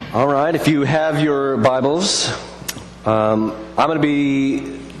All right, if you have your Bibles, I'm going to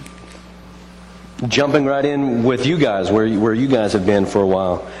be jumping right in with you guys, where you guys have been for a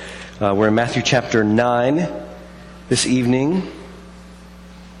while. We're in Matthew chapter 9 this evening,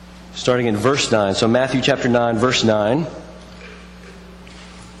 starting in verse 9. So Matthew chapter 9, verse 9.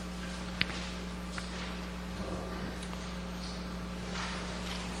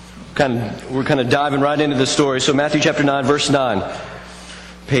 We're kind of diving right into the story. So Matthew chapter 9, verse 9.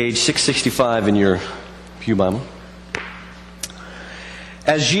 Page 665 in your pew Bible.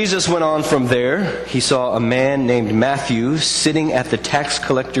 As Jesus went on from there, he saw a man named Matthew sitting at the tax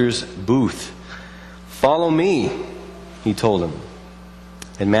collector's booth. "Follow me," he told him.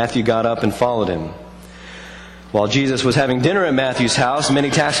 And Matthew got up and followed him. While Jesus was having dinner at Matthew's house,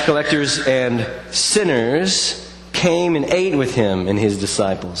 many tax collectors and sinners came and ate with him and his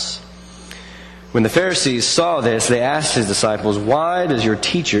disciples. When the Pharisees saw this, they asked his disciples, "Why does your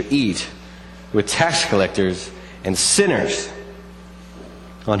teacher eat with tax collectors and sinners?"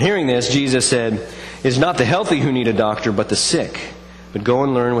 On hearing this, Jesus said, "It is not the healthy who need a doctor, but the sick. But go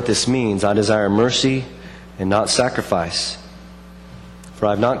and learn what this means. I desire mercy and not sacrifice. For I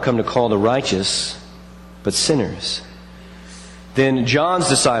have not come to call the righteous, but sinners." Then John's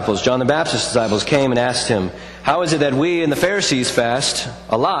disciples, John the Baptist's disciples, came and asked him, "How is it that we and the Pharisees fast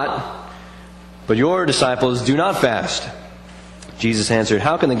a lot, but your disciples do not fast?" Jesus answered,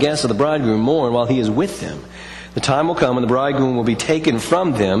 "How can the guests of the bridegroom mourn while he is with them? The time will come when the bridegroom will be taken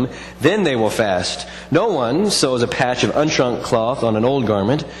from them, then they will fast. No one sews a patch of unshrunk cloth on an old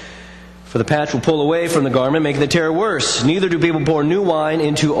garment, for the patch will pull away from the garment, making the tear worse. Neither do people pour new wine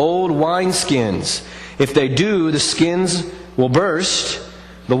into old wineskins. If they do, the skins will burst,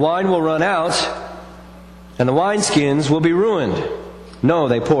 the wine will run out, and the wineskins will be ruined. No,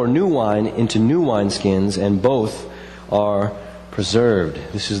 they pour new wine into new wineskins, and both are preserved."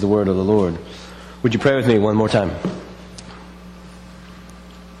 This is the word of the Lord. Would you pray with me one more time?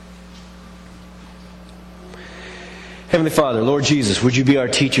 Heavenly Father, Lord Jesus, would you be our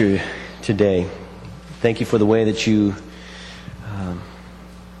teacher today? Thank you for the way that you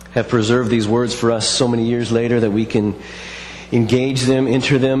have preserved these words for us so many years later, that we can engage them,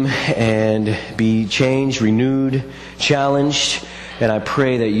 enter them, and be changed, renewed, challenged. And I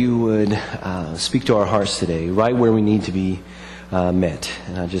pray that you would speak to our hearts today, right where we need to be met.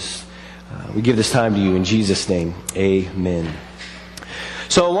 And we give this time to you in Jesus' name. Amen.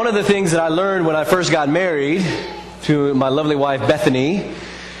 So one of the things that I learned when I first got married to my lovely wife, Bethany,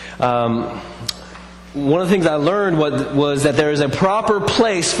 one of the things I learned was that there is a proper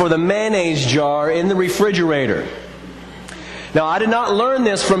place for the mayonnaise jar in the refrigerator. Now, I did not learn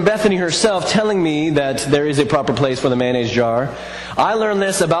this from Bethany herself telling me that there is a proper place for the mayonnaise jar. I learned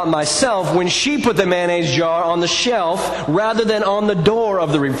this about myself when she put the mayonnaise jar on the shelf rather than on the door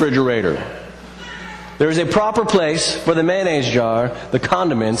of the refrigerator. There is a proper place for the mayonnaise jar, the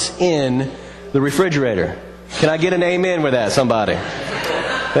condiments, in the refrigerator. Can I get an amen with that, somebody?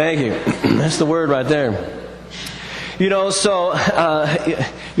 Thank you. That's the word right there. The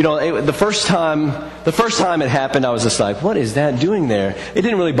first time it happened, I was just like, "What is that doing there?" It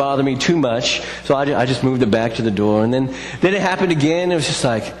didn't really bother me too much, so I just moved it back to the door. And then it happened again. It was just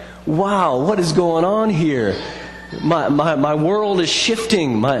like, "Wow, what is going on here? My world is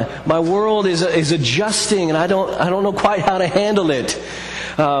shifting. My world is adjusting, and I don't know quite how to handle it."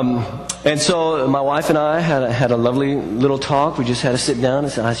 And so my wife and I had a lovely little talk. We just had to sit down,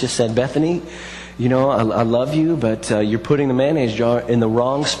 and I just said, "Bethany, I love you, but you're putting the mayonnaise jar in the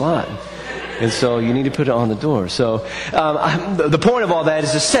wrong spot. And so you need to put it on the door." So the point of all that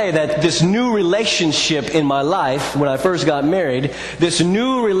is to say that this new relationship in my life, when I first got married, this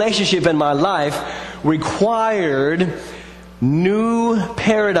new relationship in my life required new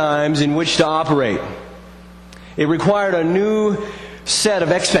paradigms in which to operate. It required a new set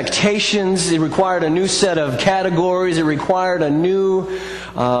of expectations. It required a new set of categories. It required a new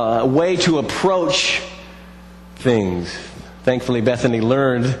way to approach things. Thankfully, Bethany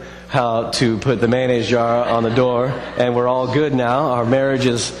learned how to put the mayonnaise jar on the door, and we're all good now. Our marriage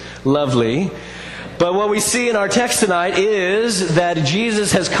is lovely. But what we see in our text tonight is that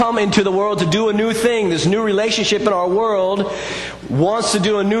Jesus has come into the world to do a new thing. This new relationship in our world wants to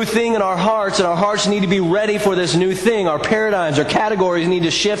do a new thing in our hearts, and our hearts need to be ready for this new thing. Our paradigms, our categories need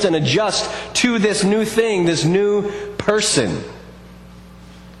to shift and adjust to this new thing, this new person.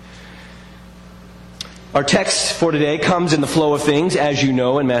 Our text for today comes in the flow of things, as you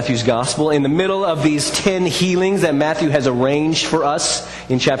know, in Matthew's Gospel. In the middle of these 10 healings that Matthew has arranged for us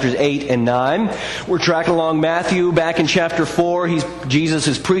in chapters 8 and 9. We're tracking along Matthew. Back in chapter 4, Jesus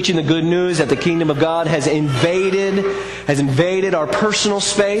is preaching the good news that the kingdom of God has invaded our personal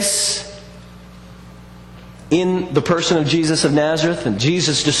space in the person of Jesus of Nazareth. And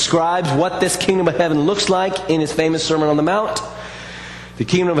Jesus describes what this kingdom of heaven looks like in His famous Sermon on the Mount. The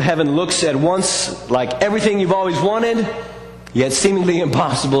kingdom of heaven looks at once like everything you've always wanted, yet seemingly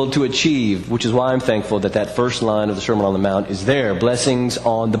impossible to achieve, which is why I'm thankful that first line of the Sermon on the Mount is there. Blessings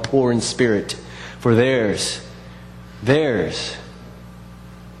on the poor in spirit, for theirs, the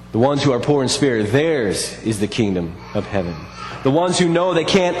ones who are poor in spirit, theirs is the kingdom of heaven. The ones who know they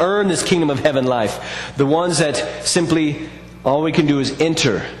can't earn this kingdom of heaven life. The ones that simply, all we can do is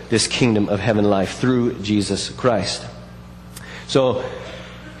enter this kingdom of heaven life through Jesus Christ. So,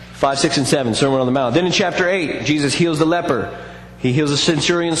 5, 6, and 7, Sermon on the Mount. Then in chapter 8, Jesus heals the leper. He heals the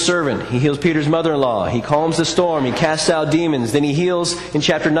centurion's servant. He heals Peter's mother-in-law. He calms the storm. He casts out demons. Then He heals, in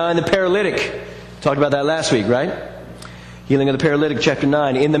chapter 9, the paralytic. Talked about that last week, right? Healing of the paralytic, chapter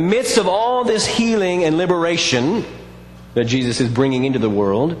 9. In the midst of all this healing and liberation that Jesus is bringing into the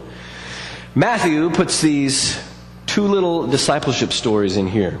world, Matthew puts these two little discipleship stories in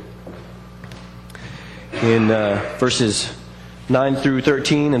here. In verses 9 through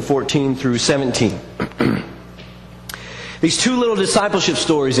 13 and 14 through 17. These two little discipleship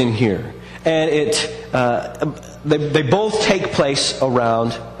stories in here. And they both take place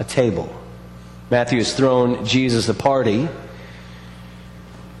around a table. Matthew has thrown Jesus a party.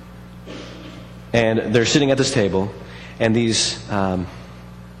 And they're sitting at this table. And these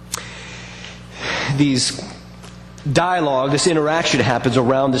dialogue, this interaction happens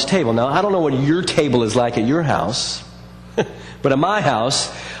around this table. Now, I don't know what your table is like at your house. But at my house,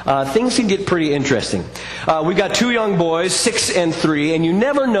 things can get pretty interesting. We've got two young boys, 6 and 3, and you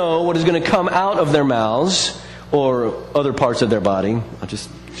never know what is going to come out of their mouths or other parts of their body. I'll just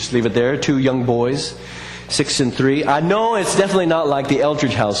leave it there. Two young boys, 6 and 3. I know it's definitely not like the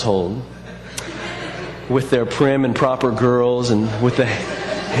Eldridge household with their prim and proper girls and with the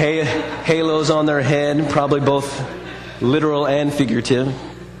halos on their head, probably both literal and figurative.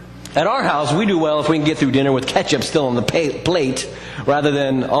 At our house, we do well if we can get through dinner with ketchup still on the plate, rather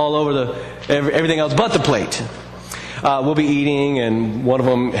than all over everything else but the plate. We'll be eating, and one of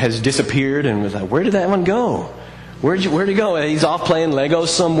them has disappeared, and we're like, "Where did that one go? Where'd he go?" And he's off playing Legos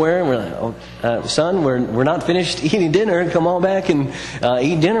somewhere. And we're like, "Oh, son, we're not finished eating dinner. Come on back and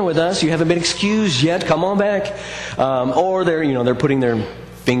eat dinner with us. You haven't been excused yet. Come on back." Or they're putting their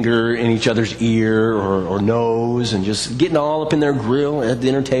finger in each other's ear or nose and just getting all up in their grill at the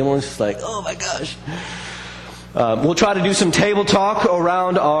dinner table. It's like, oh my gosh. We'll try to do some table talk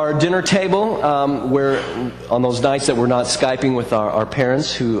around our dinner table, where on those nights that we're not Skyping with our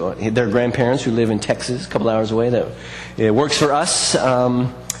parents, their grandparents who live in Texas, a couple hours away. That it works for us to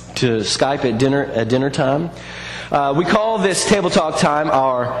Skype at dinner time. We call this table talk time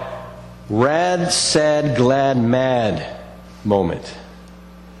our Rad, Sad, Glad, Mad moment.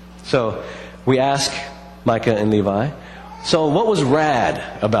 So we ask Micah and Levi, so what was rad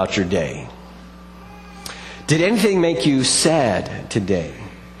about your day? Did anything make you sad today?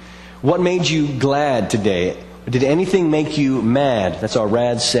 What made you glad today? Did anything make you mad? That's our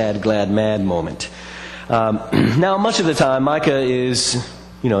rad, sad, glad, mad moment. Now, much of the time, Micah is,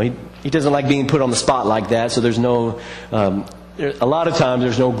 he doesn't like being put on the spot like that, so there's no, a lot of times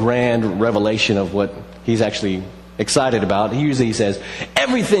there's no grand revelation of what he's actually excited about. He usually says,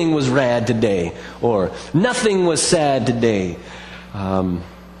 everything was rad today, or nothing was sad today.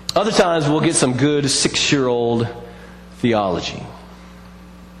 Other times we'll get some good 6-year-old theology.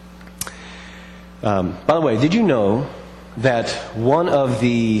 By the way, did you know that one of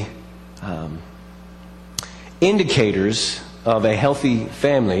the indicators of a healthy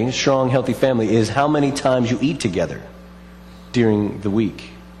family, strong, healthy family, is how many times you eat together during the week?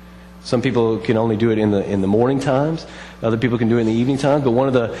 Some people can only do it in the morning times. Other people can do it in the evening times. But one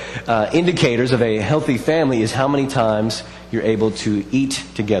of the indicators of a healthy family is how many times you're able to eat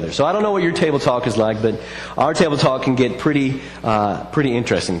together. So I don't know what your table talk is like, but our table talk can get pretty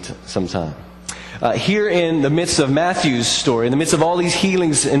interesting sometimes. Here in the midst of Matthew's story, in the midst of all these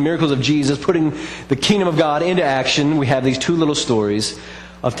healings and miracles of Jesus, putting the kingdom of God into action, we have these two little stories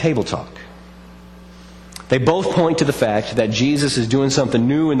of table talk. They both point to the fact that Jesus is doing something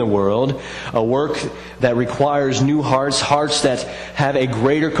new in the world, a work that requires new hearts that have a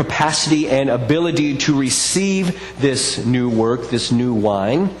greater capacity and ability to receive this new work, this new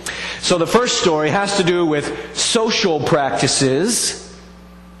wine. So the first story has to do with social practices.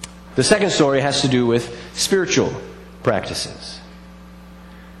 The second story has to do with spiritual practices.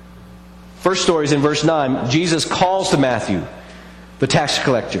 First story is in verse 9. Jesus calls to Matthew, the tax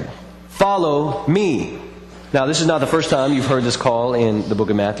collector, "Follow me." Now, this is not the first time you've heard this call in the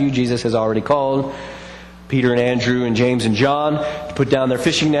book of Matthew. Jesus has already called Peter and Andrew and James and John to put down their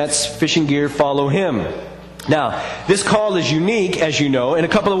fishing nets, fishing gear, follow him. Now, this call is unique, as you know, in a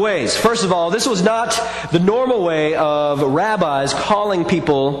couple of ways. First of all, this was not the normal way of rabbis calling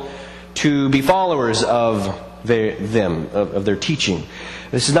people to be followers of their teaching.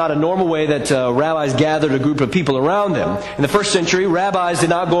 This is not a normal way that rabbis gathered a group of people around them. In the first century, rabbis did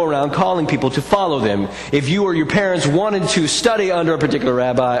not go around calling people to follow them. If you or your parents wanted to study under a particular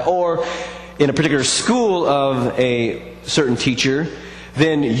rabbi or in a particular school of a certain teacher,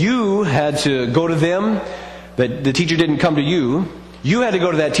 then you had to go to them. But the teacher didn't come to you. You had to go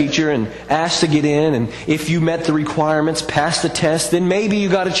to that teacher and ask to get in. And if you met the requirements, passed the test, then maybe you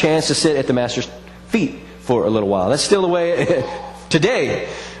got a chance to sit at the master's feet for a little while. That's still the way today,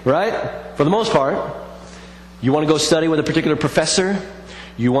 right? For the most part. You want to go study with a particular professor.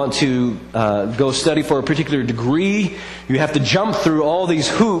 You want to go study for a particular degree. You have to jump through all these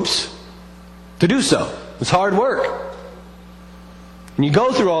hoops to do so. It's hard work. And you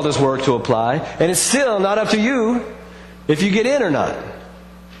go through all this work to apply, and it's still not up to you if you get in or not.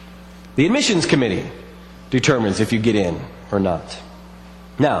 The admissions committee determines if you get in or not.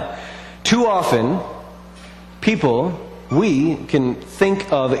 Now, too often, we can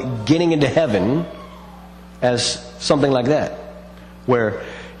think of getting into heaven as something like that, where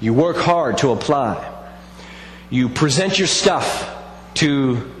you work hard to apply. You present your stuff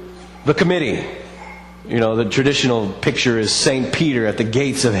to the committee. You know, the traditional picture is St. Peter at the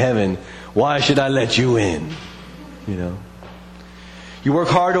gates of heaven. "Why should I let you in?" You know. You work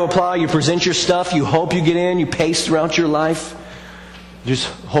hard to apply. You present your stuff. You hope you get in. You pace throughout your life, just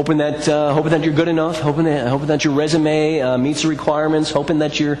hoping that you're good enough. Hoping that your resume meets the requirements. Hoping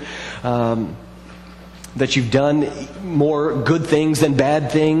that that you've done more good things than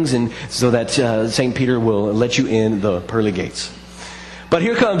bad things, and so that St. Peter will let you in the pearly gates. But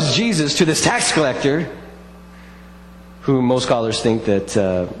here comes Jesus to this tax collector, who most scholars think that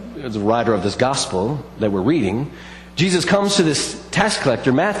is the writer of this gospel that we're reading. Jesus comes to this tax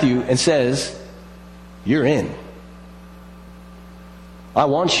collector, Matthew, and says, "You're in. I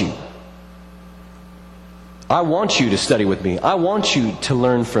want you. I want you to study with me. I want you to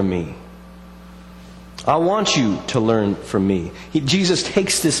learn from me. I want you to learn from me." Jesus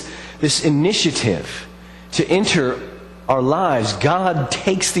takes this initiative to enter our lives. God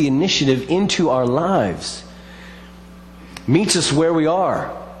takes the initiative into our lives. Meets us where we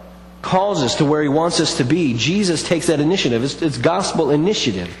are. Calls us to where He wants us to be. Jesus takes that initiative. It's gospel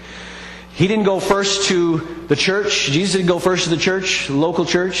initiative. He didn't go first to the church. Jesus didn't go first to the church, local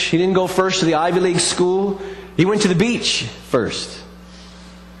church. He didn't go first to the Ivy League school. He went to the beach first.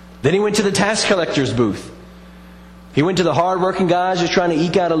 Then He went to the tax collector's booth. He went to the hard-working guys just trying to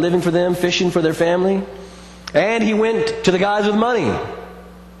eke out a living for them, fishing for their family. And He went to the guys with money,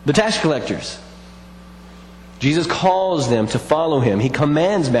 the tax collectors. Jesus calls them to follow Him. He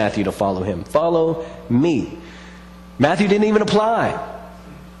commands Matthew to follow Him. "Follow me." Matthew didn't even apply.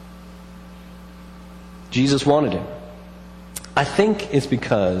 Jesus wanted him. I think it's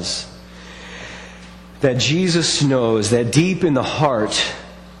because that Jesus knows that deep in the heart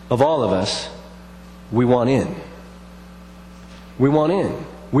of all of us, we want in. We want in.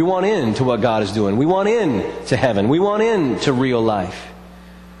 We want in to what God is doing. We want in to heaven. We want in to real life.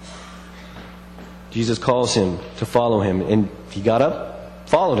 Jesus calls him to follow Him, and he got up,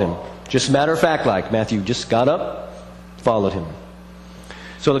 followed Him. Just matter of fact, like Matthew just got up, followed Him.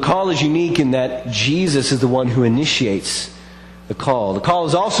 So the call is unique in that Jesus is the one who initiates the call. The call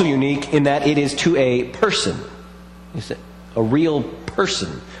is also unique in that it is to a person. It's a real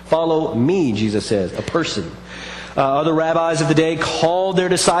person. "Follow me," Jesus says, a person. Other rabbis of the day called their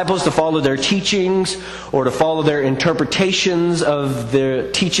disciples to follow their teachings or to follow their interpretations of their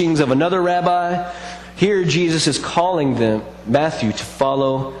teachings of another rabbi. Here Jesus is calling them, Matthew, to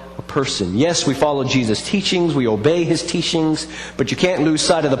follow a person. Yes, we follow Jesus' teachings, we obey His teachings, but you can't lose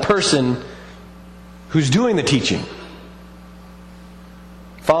sight of the person who's doing the teaching.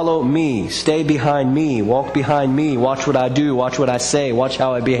 Follow me, stay behind me, walk behind me, watch what I do, watch what I say, watch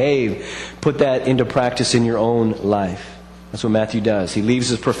how I behave. Put that into practice in your own life. That's what Matthew does. He leaves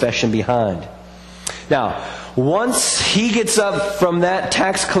his profession behind. Now, once he gets up from that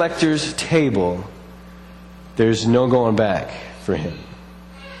tax collector's table, there's no going back for him.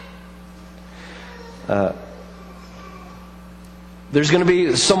 There's going to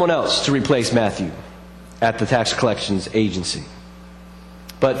be someone else to replace Matthew at the tax collections agency.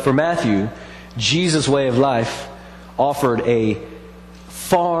 But for Matthew, Jesus' way of life offered a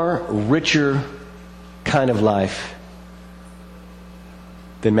far richer kind of life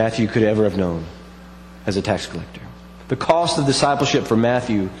than Matthew could ever have known as a tax collector. The cost of discipleship for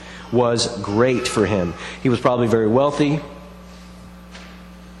Matthew was great for him. He was probably very wealthy.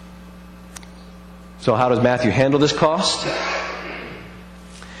 So how does Matthew handle this cost?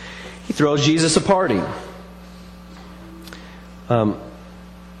 He throws Jesus a party.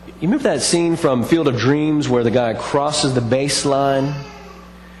 You remember that scene from Field of Dreams where the guy crosses the baseline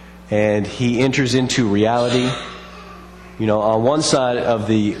and he enters into reality? You know, on one side of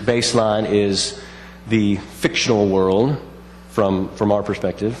the baseline is the fictional world from our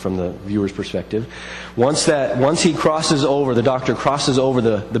perspective, from the viewer's perspective. Once he crosses over, the doctor crosses over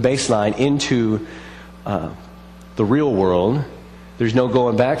the baseline into the real world, there's no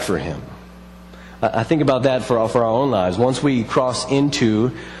going back for him. I think about that for our own lives. Once we cross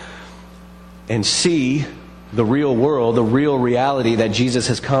into and see the real world, the real reality that Jesus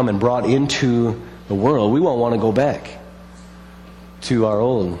has come and brought into the world, we won't want to go back to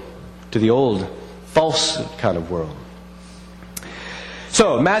the old false kind of world.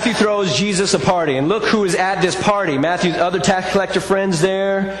 So Matthew throws Jesus a party, and look who is at this party. Matthew's other tax collector friends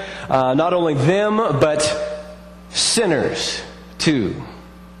there. Not only them, but sinners too.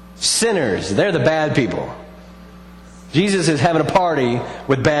 Sinners, they're the bad people. Jesus is having a party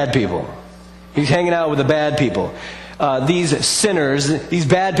with bad people. He's hanging out with the bad people. These sinners, these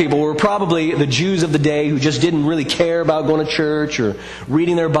bad people, were probably the Jews of the day who just didn't really care about going to church or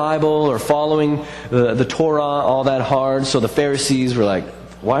reading their Bible or following the Torah all that hard. So the Pharisees were like,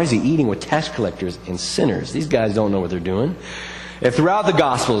 why is he eating with tax collectors and sinners? These guys don't know what they're doing. And throughout the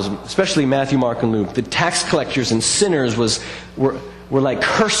Gospels, especially Matthew, Mark, and Luke, the tax collectors and sinners were like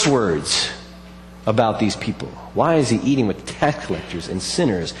curse words about these people. Why is he eating with tax collectors and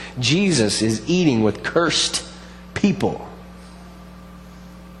sinners? Jesus is eating with cursed people.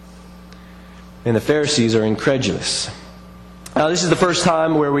 And the Pharisees are incredulous. Now, this is the first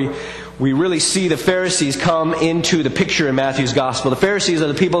time where we really see the Pharisees come into the picture in Matthew's Gospel. The Pharisees are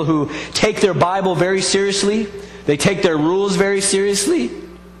the people who take their Bible very seriously. They take their rules very seriously.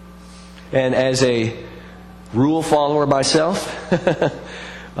 And as a rule follower myself,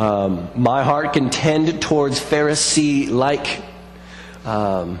 my heart can tend towards Pharisee-like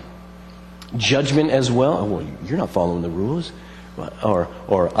judgment as well. Oh, well, you're not following the rules. Or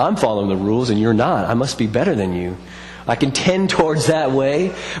I'm following the rules and you're not. I must be better than you. I can tend towards that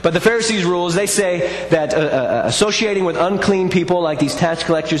way. But the Pharisees' rules, they say that associating with unclean people like these tax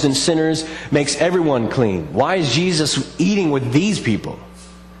collectors and sinners makes everyone clean. Why is Jesus eating with these people?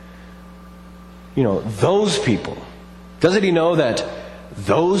 You know, those people. Doesn't he know that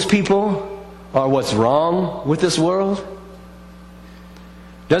those people are what's wrong with this world?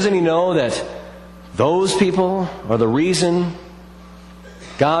 Doesn't he know that those people are the reason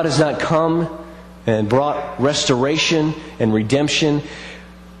God has not come and brought restoration and redemption?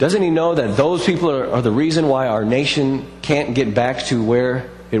 Doesn't he know that those people are the reason why our nation can't get back to where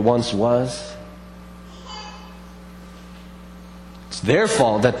it once was? It's their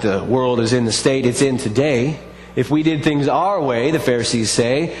fault that the world is in the state it's in today. If we did things our way, the Pharisees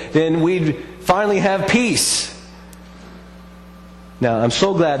say, then we'd finally have peace. Now, I'm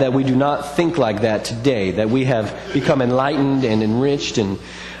so glad that we do not think like that today, that we have become enlightened and enriched and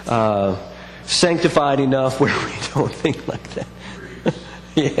sanctified enough where we don't think like that.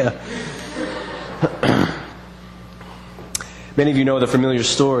 Yeah. Many of you know the familiar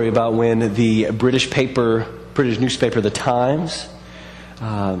story about when the British newspaper, The Times,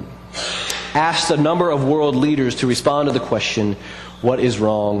 asked a number of world leaders to respond to the question, what is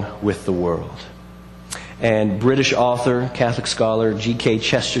wrong with the world? And British author, Catholic scholar G.K.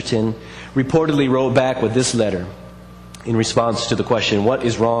 Chesterton reportedly wrote back with this letter in response to the question, what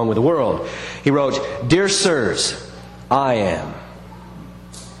is wrong with the world? He wrote, "Dear sirs, I am.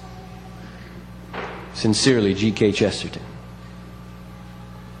 Sincerely, G.K. Chesterton.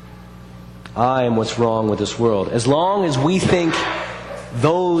 I am what's wrong with this world." As long as we think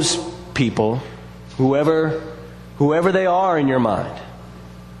those people, whoever they are in your mind,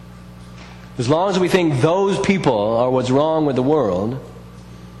 as long as we think those people are what's wrong with the world,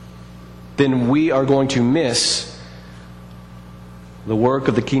 then we are going to miss the work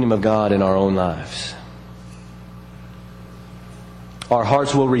of the kingdom of God in our own lives. Our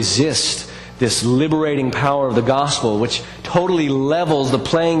hearts will resist this liberating power of the gospel, which totally levels the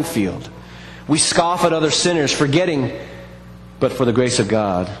playing field. We scoff at other sinners, forgetting, but for the grace of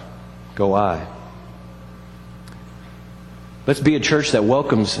God, go I. Let's be a church that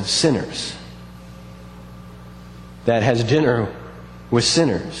welcomes sinners, that has dinner with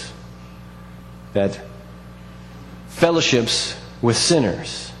sinners, that fellowships with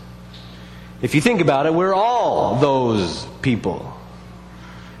sinners. If you think about it, we're all those people.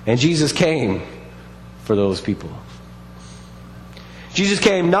 And Jesus came for those people. Jesus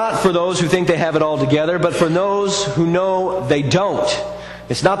came not for those who think they have it all together, but for those who know they don't.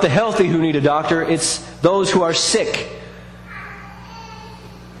 It's not the healthy who need a doctor, it's those who are sick.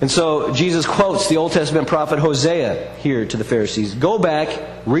 And so Jesus quotes the Old Testament prophet Hosea here to the Pharisees. Go back,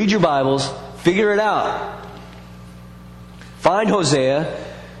 read your Bibles, figure it out. Find Hosea.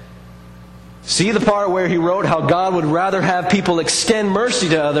 See the part where he wrote how God would rather have people extend mercy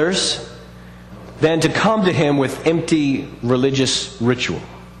to others than to come to Him with empty religious ritual.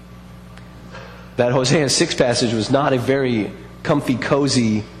 That Hosea 6 passage was not a very comfy,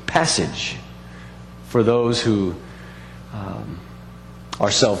 cozy passage for those who are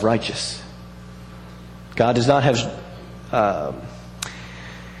self-righteous. God does not have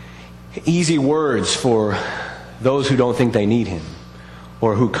easy words for those who don't think they need Him,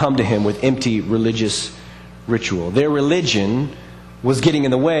 or who come to Him with empty religious ritual. Their religion was getting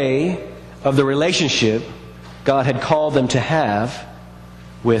in the way of the relationship God had called them to have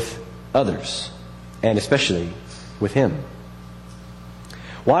with others, and especially with Him.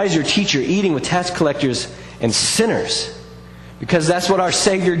 Why is your teacher eating with tax collectors and sinners? Because that's what our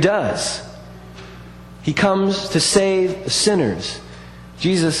Savior does. He comes to save sinners.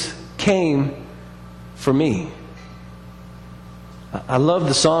 Jesus came for me. I love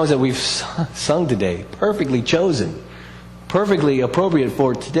the songs that we've sung today. Perfectly chosen. Perfectly appropriate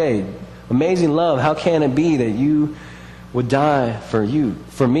for today. Amazing love. How can it be that you would die for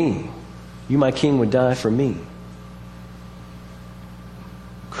me? You, my King, would die for me.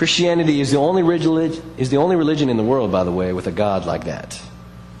 Christianity is the only religion in the world, by the way, with a God like that.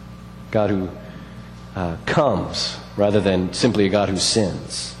 God who comes rather than simply a God who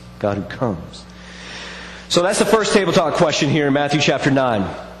sins. God who comes. So that's the first table talk question here in Matthew chapter 9.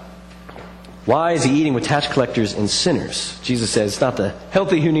 Why is He eating with tax collectors and sinners? Jesus says, it's not the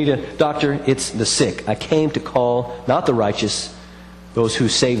healthy who need a doctor, it's the sick. I came to call not the righteous, those who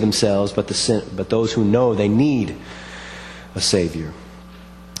save themselves, but those who know they need a Savior.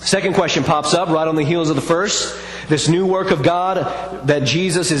 Second question pops up right on the heels of the first. This new work of God that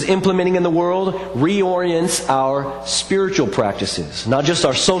Jesus is implementing in the world reorients our spiritual practices. Not just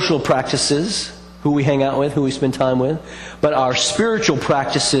our social practices, who we hang out with, who we spend time with, but our spiritual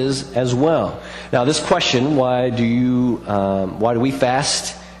practices as well. Now this question, why do we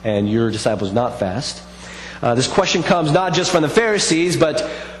fast and your disciples not fast? This question comes not just from the Pharisees, but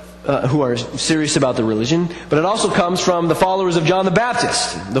who are serious about the religion, but it also comes from the followers of John the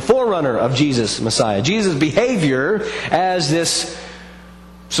Baptist, the forerunner of Jesus, Messiah. Jesus' behavior as this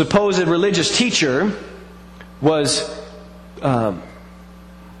supposed religious teacher was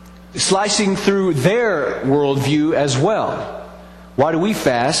slicing through their worldview as well. Why do we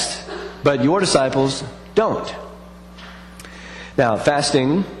fast, but your disciples don't? Now,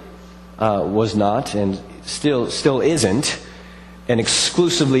 fasting was not, and still isn't, an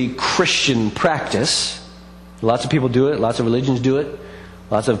exclusively Christian practice. Lots of people do it. Lots of religions do it.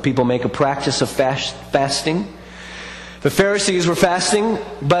 Lots of people make a practice of fasting. The Pharisees were fasting,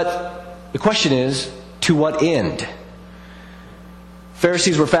 but the question is, to what end?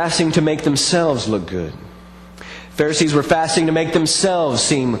 Pharisees were fasting to make themselves look good. Pharisees were fasting to make themselves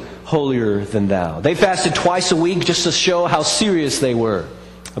seem holier than thou. They fasted twice a week just to show how serious they were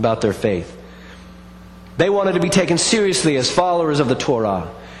about their faith. They wanted to be taken seriously as followers of the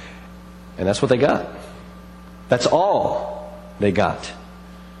Torah. And that's what they got. That's all they got.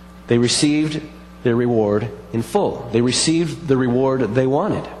 They received their reward in full. They received the reward they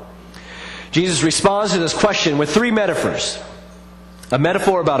wanted. Jesus responds to this question with three metaphors. A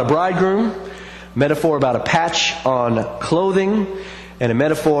metaphor about a bridegroom, a metaphor about a patch on clothing, and a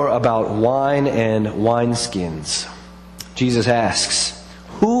metaphor about wine and wineskins. Jesus asks,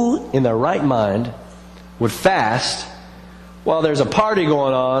 who in their right mind would fast while there's a party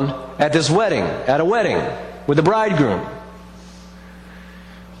going on at a wedding with the bridegroom?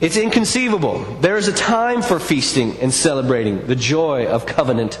 It's inconceivable. There is a time for feasting and celebrating the joy of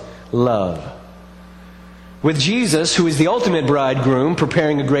covenant love. With Jesus, who is the ultimate bridegroom,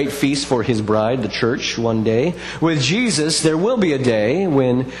 preparing a great feast for His bride, the church, one day. With Jesus, there will be a day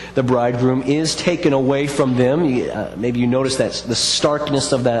when the bridegroom is taken away from them. Maybe you notice that the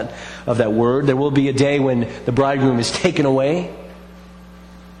starkness of that word. There will be a day when the bridegroom is taken away,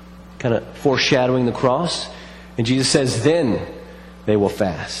 kind of foreshadowing the cross. And Jesus says, then they will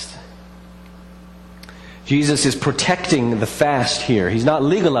fast. Jesus is protecting the fast here. He's not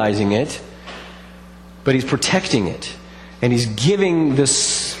legalizing it, but He's protecting it. And he's giving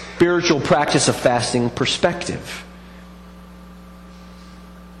this spiritual practice of fasting perspective.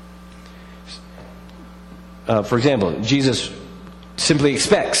 For example, Jesus simply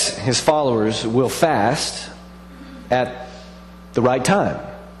expects his followers will fast at the right time.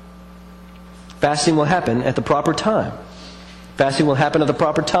 Fasting will happen at the proper time. Fasting will happen at the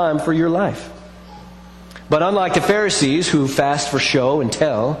proper time for your life. But unlike the Pharisees who fast for show and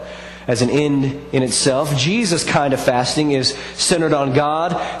tell as an end in itself, Jesus' kind of fasting is centered on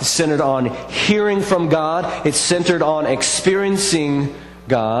God. It's centered on hearing from God. It's centered on experiencing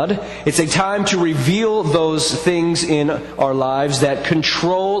God. It's a time to reveal those things in our lives that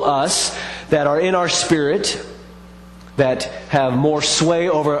control us, that are in our spirit, that have more sway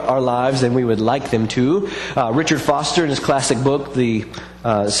over our lives than we would like them to. Richard Foster, in his classic book, The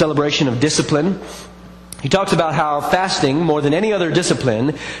Celebration of Discipline, he talks about how fasting, more than any other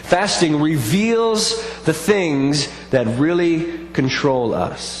discipline, fasting reveals the things that really control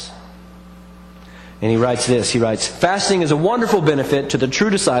us. And he writes this, fasting is a wonderful benefit to the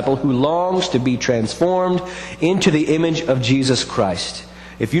true disciple who longs to be transformed into the image of Jesus Christ.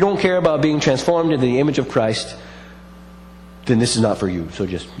 If you don't care about being transformed into the image of Christ, then this is not for you. So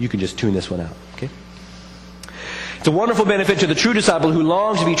you can just tune this one out. Okay? It's a wonderful benefit to the true disciple who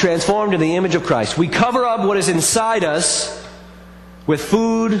longs to be transformed into the image of Christ. We cover up what is inside us with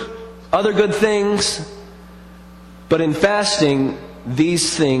food, other good things, but in fasting,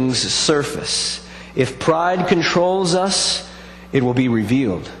 these things surface. If pride controls us, it will be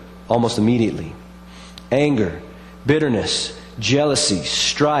revealed almost immediately. Anger, bitterness, jealousy,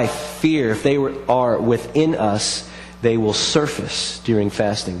 strife, fear, if they are within us, they will surface during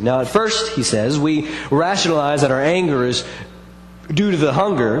fasting. Now at first, he says, we rationalize that our anger is due to the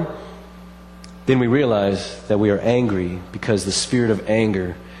hunger. Then we realize that we are angry because the spirit of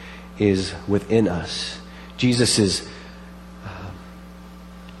anger is within us. Jesus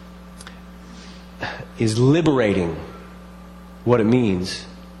is liberating what it means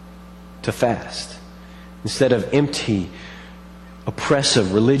to fast. Instead of empty,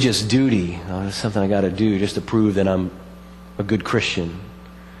 oppressive, religious duty, it's something I got to do just to prove that I'm a good Christian.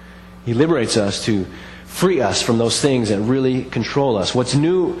 He liberates us to free us from those things that really control us. What's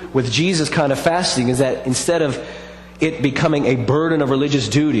new with Jesus' kind of fasting is that instead of it becoming a burden of religious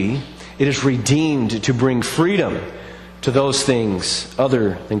duty, it is redeemed to bring freedom to those things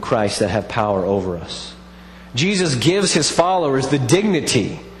other than Christ that have power over us. Jesus gives his followers the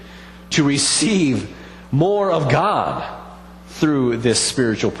dignity to receive more of God through this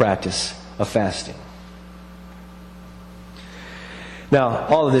spiritual practice of fasting. Now,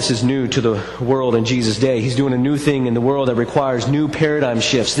 all of this is new to the world in Jesus' day. He's doing a new thing in the world that requires new paradigm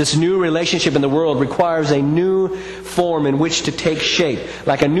shifts. This new relationship in the world requires a new form in which to take shape.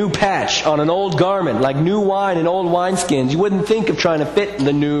 Like a new patch on an old garment, like new wine in old wineskins. You wouldn't think of trying to fit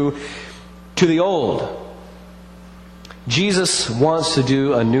the new to the old. Jesus wants to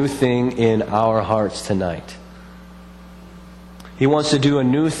do a new thing in our hearts tonight. He wants to do a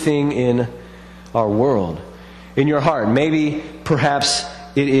new thing in our world. In your heart. Maybe, perhaps,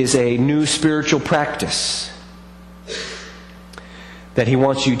 it is a new spiritual practice that He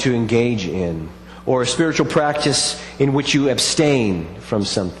wants you to engage in. Or a spiritual practice in which you abstain from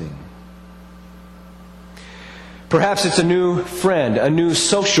something. Perhaps it's a new friend, a new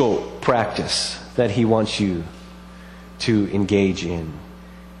social practice that He wants you to engage in.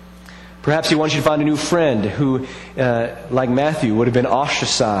 Perhaps He wants you to find a new friend who, like Matthew, would have been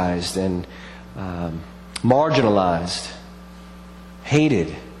ostracized and marginalized,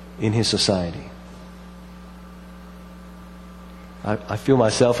 hated in his society. I feel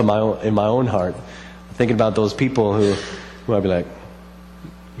myself in my own heart thinking about those people who I'd be like,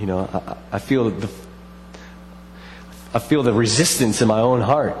 I feel the resistance in my own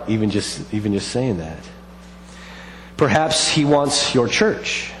heart, even just saying that. Perhaps He wants your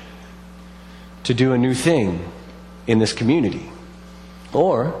church to do a new thing in this community.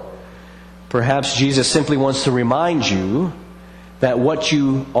 Or perhaps Jesus simply wants to remind you that what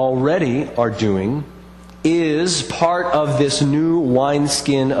you already are doing is part of this new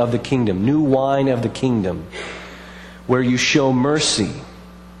wineskin of the kingdom, new wine of the kingdom, where you show mercy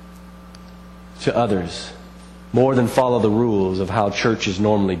to others more than follow the rules of how church is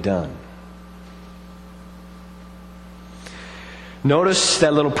normally done. Notice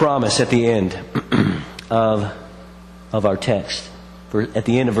that little promise at the end of our text, at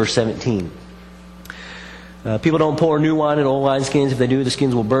the end of verse 17. People don't pour new wine in old wineskins. If they do, the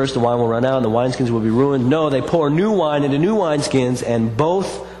skins will burst, the wine will run out, and the wineskins will be ruined. No, they pour new wine into new wineskins, and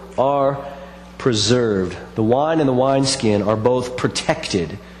both are preserved. The wine and the wineskin are both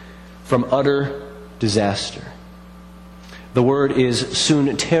protected from utter disaster. The word is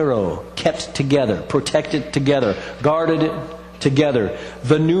suntero, kept together, protected together, guarded together.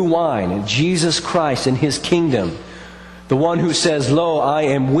 The new wine, Jesus Christ and His kingdom. The one who says, "Lo, I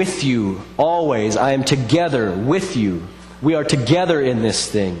am with you always. I am together with you." We are together in this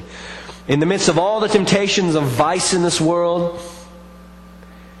thing. In the midst of all the temptations of vice in this world,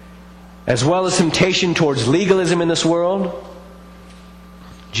 as well as temptation towards legalism in this world,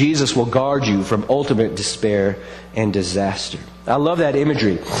 Jesus will guard you from ultimate despair and disaster. I love that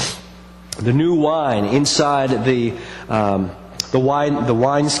imagery. The new wine inside the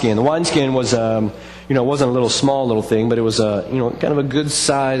wineskin. The wineskin was, wasn't a little small little thing, but it was kind of a good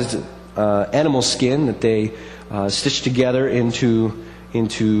sized animal skin that they stitched together into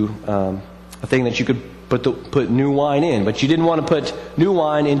a thing that you could put new wine in. But you didn't want to put new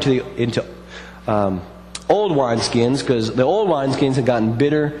wine into old wineskins, because the old wineskins had gotten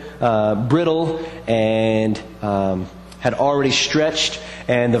bitter, brittle, and had already stretched,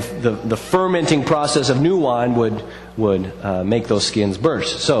 and the fermenting process of new wine would make those skins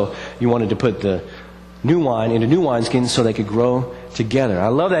burst. So you wanted to put the new wine into new wineskins so they could grow together. I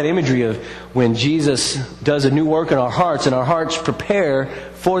love that imagery of when Jesus does a new work in our hearts, and our hearts prepare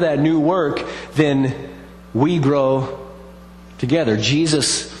for that new work, then we grow together.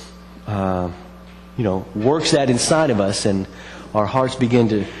 Jesus works that inside of us, and our hearts begin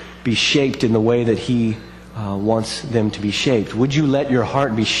to be shaped in the way that He wants them to be shaped. Would you let your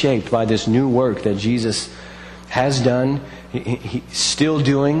heart be shaped by this new work that Jesus has done, He's still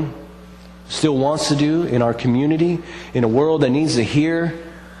doing, still wants to do in our community, in a world that needs to hear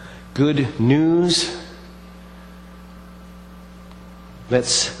good news?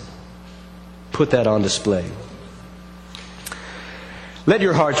 Let's put that on display. Let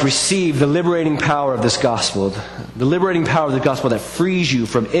your hearts receive the liberating power of this gospel. The liberating power of the gospel that frees you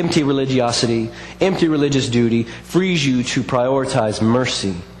from empty religiosity, empty religious duty, frees you to prioritize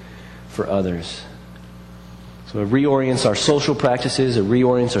mercy for others. So it reorients our social practices, it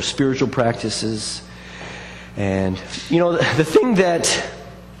reorients our spiritual practices. And, the thing that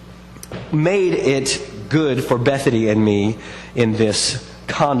made it good for Bethany and me in this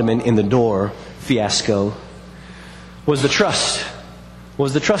condiment in the door fiasco was the trust.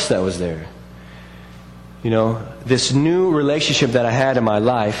 Was the trust that was there. This new relationship that I had in my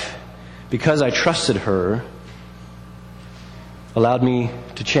life, because I trusted her, allowed me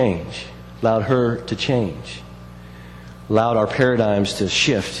to change, allowed her to change, allowed our paradigms to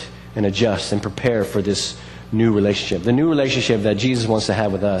shift and adjust and prepare for this new relationship. The new relationship that Jesus wants to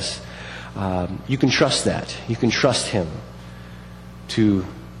have with us, you can trust that. You can trust Him to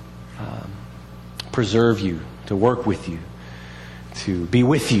preserve you, to work with you, to be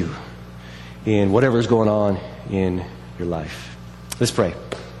with you in whatever is going on in your life. Let's pray.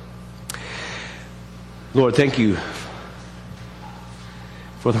 Lord, thank you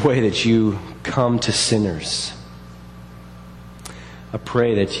for the way that you come to sinners. I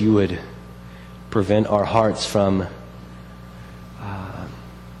pray that you would prevent our hearts from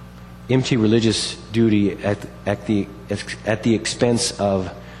empty religious duty at the expense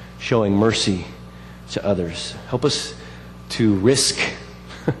of showing mercy to others. Help us to risk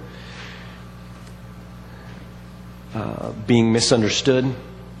being misunderstood,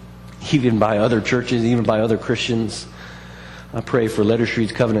 even by other churches, even by other Christians. I pray for Letter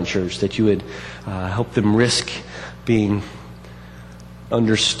Street's Covenant Church that you would help them risk being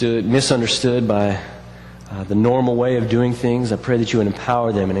misunderstood by the normal way of doing things. I pray that you would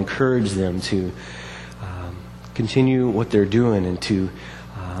empower them and encourage them to continue what they're doing and to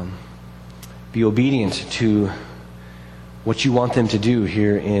be obedient to what you want them to do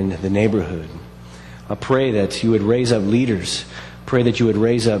here in the neighborhood. I pray that you would raise up leaders. Pray that you would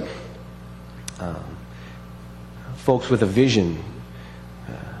raise up folks with a vision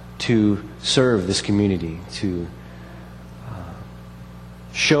to serve this community, to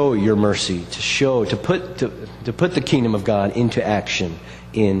show your mercy, to put the kingdom of God into action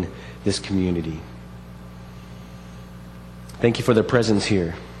in this community. Thank you for their presence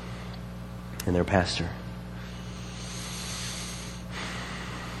here and their pastor.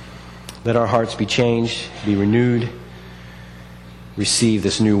 Let our hearts be changed, be renewed, receive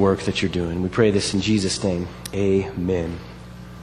this new work that you're doing. We pray this in Jesus' name. Amen.